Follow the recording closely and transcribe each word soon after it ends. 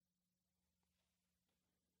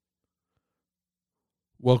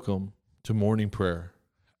Welcome to morning prayer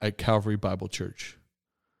at Calvary Bible Church.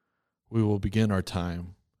 We will begin our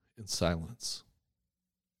time in silence.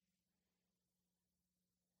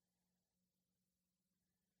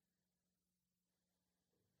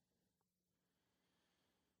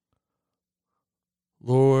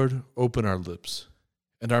 Lord, open our lips,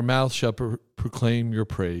 and our mouth shall proclaim your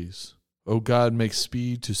praise. O God, make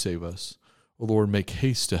speed to save us. O Lord, make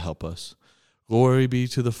haste to help us. Glory be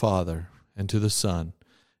to the Father, and to the Son,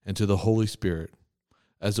 and to the Holy Spirit,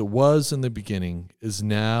 as it was in the beginning, is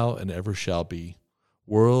now, and ever shall be,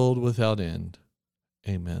 world without end.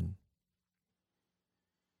 Amen.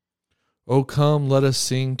 O come, let us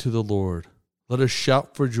sing to the Lord. Let us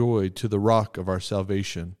shout for joy to the rock of our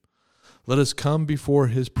salvation. Let us come before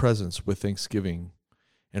his presence with thanksgiving,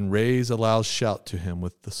 and raise a loud shout to him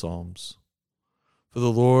with the psalms. For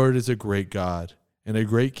the Lord is a great God, and a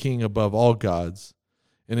great King above all gods.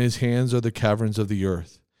 In his hands are the caverns of the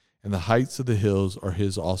earth, and the heights of the hills are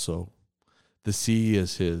his also. The sea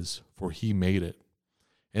is his, for he made it,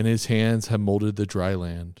 and his hands have molded the dry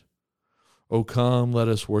land. O come, let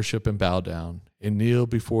us worship and bow down, and kneel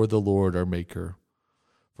before the Lord our Maker.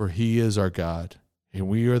 For he is our God, and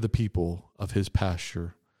we are the people of his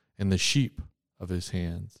pasture, and the sheep of his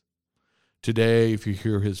hands. Today, if you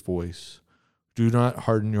hear his voice, do not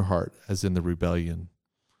harden your heart as in the rebellion.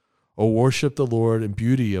 O worship the Lord in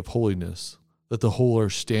beauty of holiness. Let the whole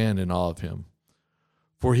earth stand in awe of him.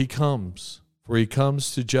 For he comes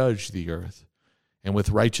to judge the earth, and with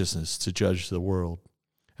righteousness to judge the world,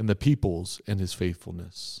 and the peoples in his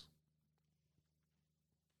faithfulness.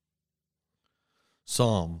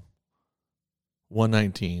 Psalm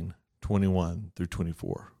 119, 21 through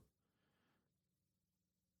 24.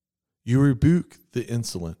 You rebuke the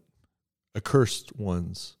insolent, accursed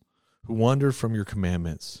ones who wander from your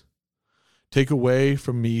commandments. Take away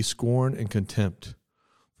from me scorn and contempt,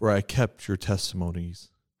 for I kept your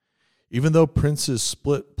testimonies. Even though princes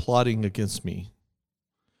split plotting against me,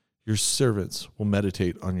 your servants will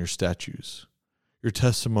meditate on your statutes. Your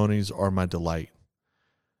testimonies are my delight.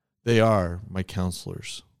 They are my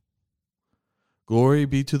counselors. Glory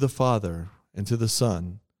be to the Father, and to the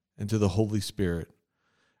Son, and to the Holy Spirit,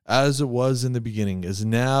 as it was in the beginning, is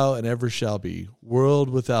now, and ever shall be, world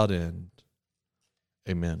without end.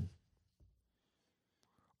 Amen.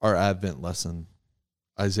 Our Advent lesson,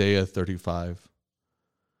 Isaiah 35.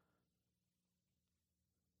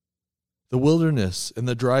 The wilderness and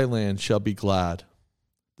the dry land shall be glad.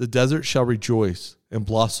 The desert shall rejoice and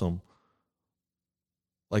blossom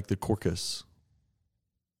like the crocus.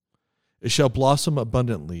 It shall blossom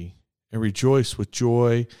abundantly and rejoice with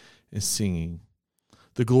joy and singing.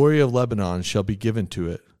 The glory of Lebanon shall be given to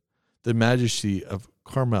it, the majesty of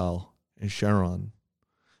Carmel and Sharon.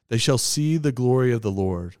 They shall see the glory of the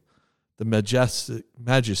Lord, the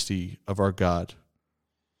majesty of our God.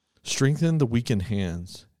 Strengthen the weakened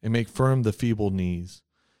hands and make firm the feeble knees.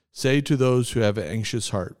 Say to those who have an anxious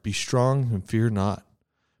heart, be strong and fear not.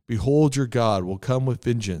 Behold, your God will come with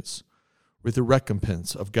vengeance. With the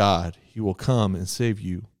recompense of God, he will come and save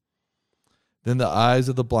you. Then the eyes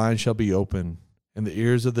of the blind shall be opened, and the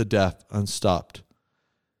ears of the deaf unstopped.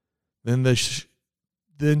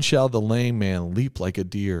 Then shall the lame man leap like a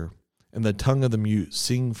deer, and the tongue of the mute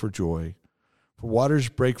sing for joy. For waters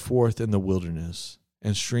break forth in the wilderness,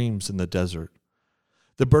 and streams in the desert.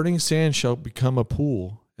 The burning sand shall become a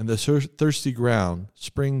pool, and the thirsty ground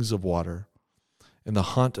springs of water. In the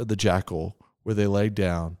haunt of the jackal, where they lay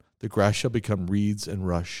down, the grass shall become reeds and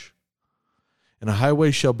rush. And a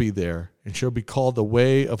highway shall be there, and shall be called the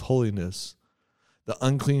way of holiness. The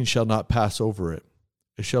unclean shall not pass over it.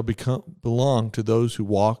 It shall belong to those who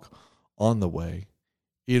walk on the way.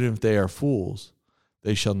 Even if they are fools,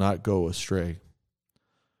 they shall not go astray.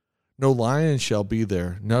 No lion shall be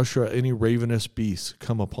there, nor shall any ravenous beast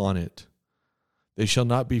come upon it. They shall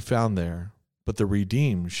not be found there, but the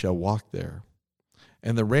redeemed shall walk there.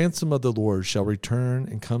 And the ransom of the Lord shall return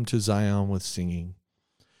and come to Zion with singing.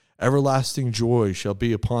 Everlasting joy shall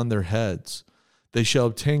be upon their heads. They shall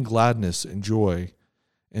obtain gladness and joy,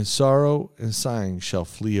 and sorrow and sighing shall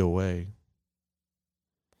flee away.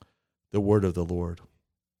 The word of the Lord.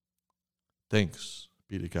 Thanks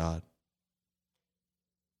be to God.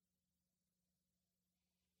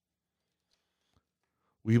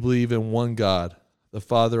 We believe in one God, the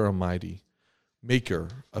Father Almighty, maker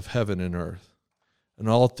of heaven and earth, and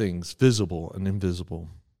all things visible and invisible.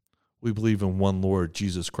 We believe in one Lord,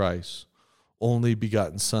 Jesus Christ, only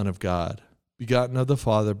begotten Son of God, begotten of the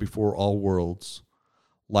Father before all worlds,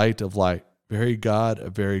 light of light, very God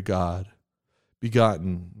of very God,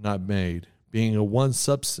 begotten, not made, being a one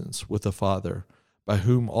substance with the Father, by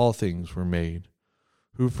whom all things were made,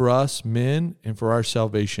 who for us men and for our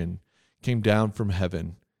salvation came down from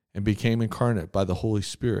heaven and became incarnate by the Holy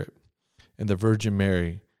Spirit and the Virgin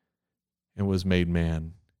Mary and was made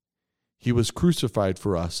man. He was crucified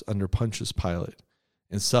for us under Pontius Pilate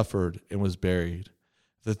and suffered and was buried.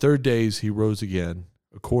 The third day he rose again,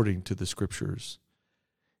 according to the Scriptures,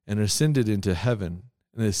 and ascended into heaven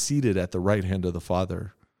and is seated at the right hand of the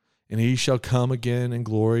Father. And he shall come again in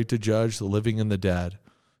glory to judge the living and the dead,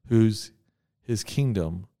 whose his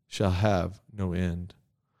kingdom shall have no end.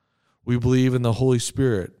 We believe in the Holy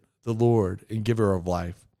Spirit, the Lord and giver of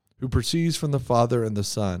life, who proceeds from the Father and the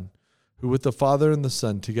Son, who with the Father and the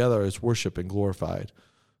Son together is worshipped and glorified,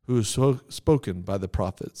 who is spoken by the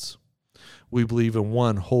prophets. We believe in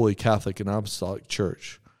one holy Catholic and apostolic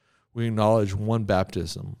church. We acknowledge one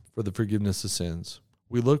baptism for the forgiveness of sins.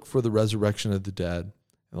 We look for the resurrection of the dead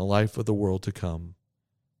and the life of the world to come.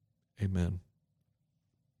 Amen.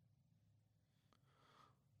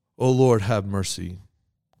 O Lord, have mercy.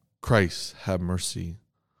 Christ, have mercy.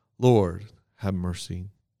 Lord, have mercy.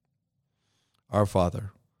 Our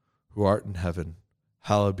Father, who art in heaven,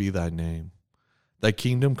 hallowed be thy name. Thy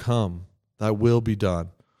kingdom come, thy will be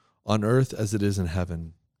done, on earth as it is in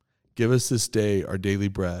heaven. Give us this day our daily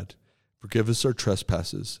bread. Forgive us our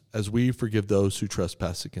trespasses, as we forgive those who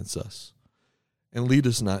trespass against us. And lead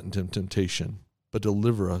us not into temptation, but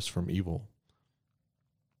deliver us from evil.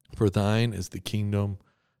 For thine is the kingdom,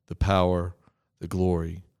 the power, the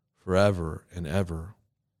glory, forever and ever.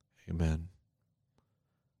 Amen.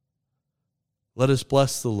 Let us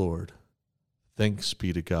bless the Lord. Thanks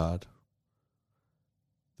be to God.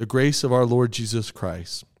 The grace of our Lord Jesus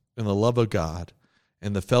Christ, and the love of God,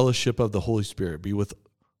 and the fellowship of the Holy Spirit be with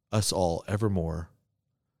us all evermore.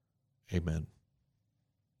 Amen.